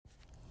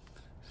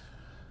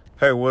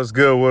Hey, what's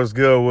good? What's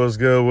good? What's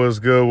good? What's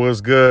good? What's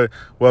good?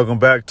 Welcome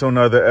back to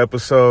another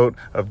episode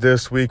of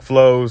This Week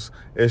Flows.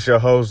 It's your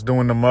host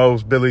doing the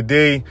most, Billy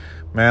D.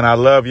 Man, I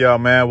love y'all,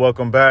 man.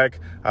 Welcome back.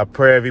 I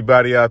pray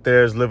everybody out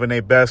there is living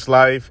their best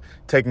life,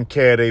 taking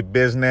care of their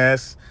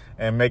business,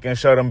 and making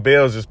sure them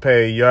bills is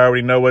paid. You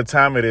already know what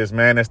time it is,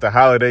 man. It's the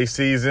holiday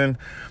season,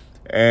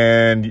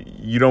 and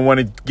you don't want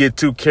to get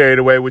too carried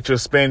away with your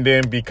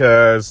spending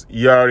because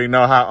you already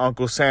know how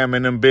Uncle Sam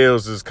and them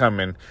bills is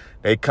coming.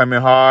 They coming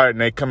hard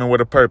and they coming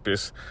with a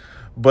purpose.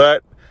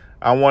 But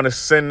I want to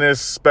send this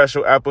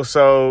special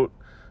episode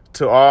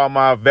to all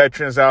my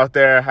veterans out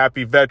there.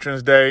 Happy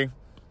Veterans Day.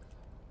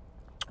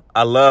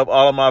 I love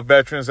all of my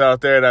veterans out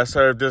there that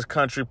serve this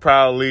country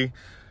proudly.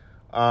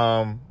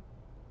 I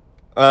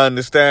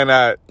understand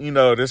that,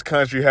 this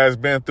country has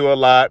been through a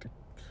lot.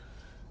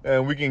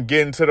 And we can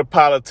get into the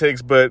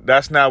politics, but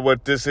that's not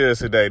what this is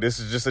today. This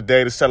is just a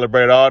day to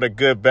celebrate all the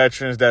good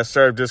veterans that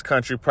serve this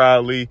country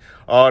proudly,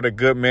 all the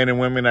good men and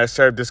women that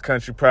serve this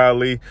country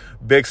proudly.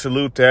 Big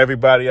salute to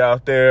everybody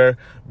out there.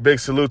 Big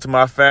salute to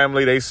my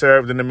family. They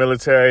served in the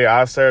military.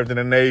 I served in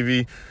the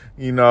Navy.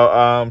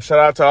 Shout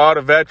out to all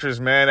the veterans,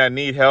 man, that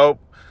need help.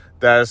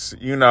 That's,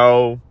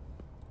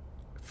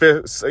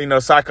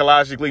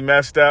 psychologically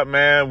messed up,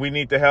 man. We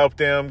need to help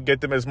them,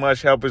 get them as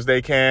much help as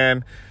they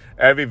can.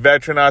 Every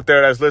veteran out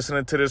there that's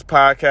listening to this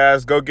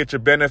podcast, go get your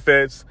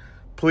benefits.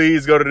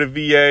 Please go to the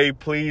VA.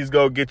 Please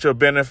go get your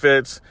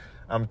benefits.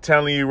 I'm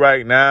telling you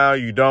right now,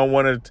 you don't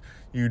want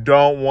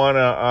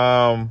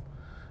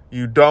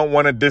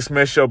to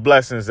dismiss your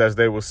blessings, as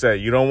they will say.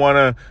 You don't want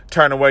to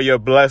turn away your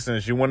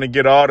blessings. You want to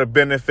get all the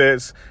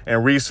benefits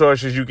and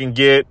resources you can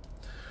get.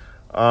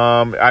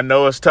 I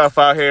know it's tough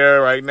out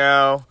here right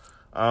now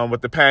with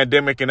the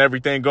pandemic and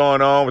everything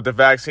going on, with the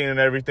vaccine and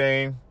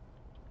everything.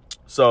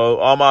 So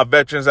all my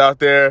veterans out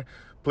there,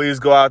 please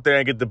go out there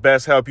and get the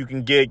best help you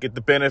can get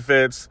the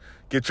benefits,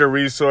 get your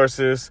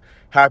resources.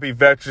 Happy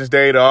Veterans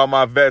Day to all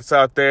my vets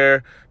out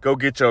there. Go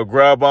get your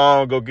grub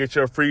on, go get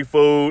your free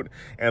food,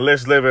 and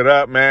let's live it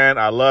up, man.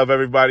 I love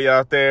everybody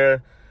out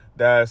there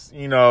that's,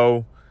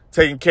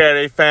 taking care of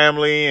their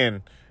family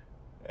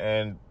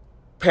and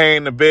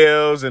paying the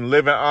bills and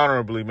living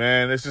honorably,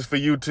 man. This is for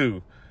you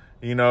too,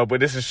 but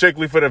this is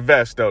strictly for the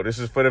vets, though. This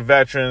is for the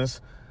veterans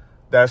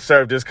that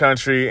serve this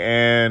country,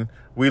 and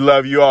we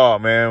love you all,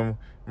 man.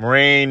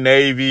 Marine,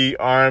 Navy,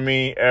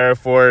 Army, Air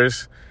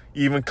Force,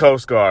 even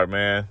Coast Guard,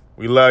 man.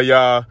 We love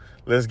y'all.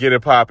 Let's get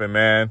it popping,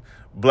 man.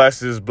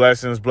 Blessings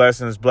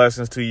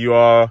to you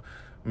all.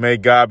 May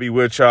God be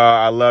with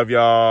y'all. I love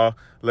y'all.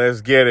 Let's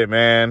get it,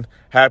 man.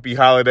 Happy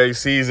holiday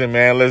season,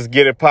 man. Let's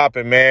get it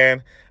popping,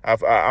 man.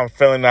 I'm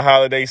feeling the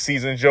holiday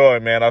season joy,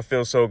 man. I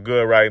feel so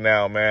good right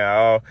now,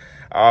 man.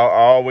 I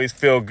always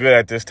feel good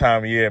at this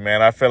time of year,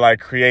 man. I feel like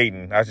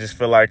creating. I just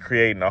feel like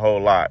creating a whole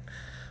lot.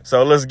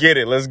 So let's get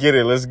it.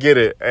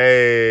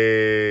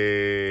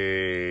 Hey.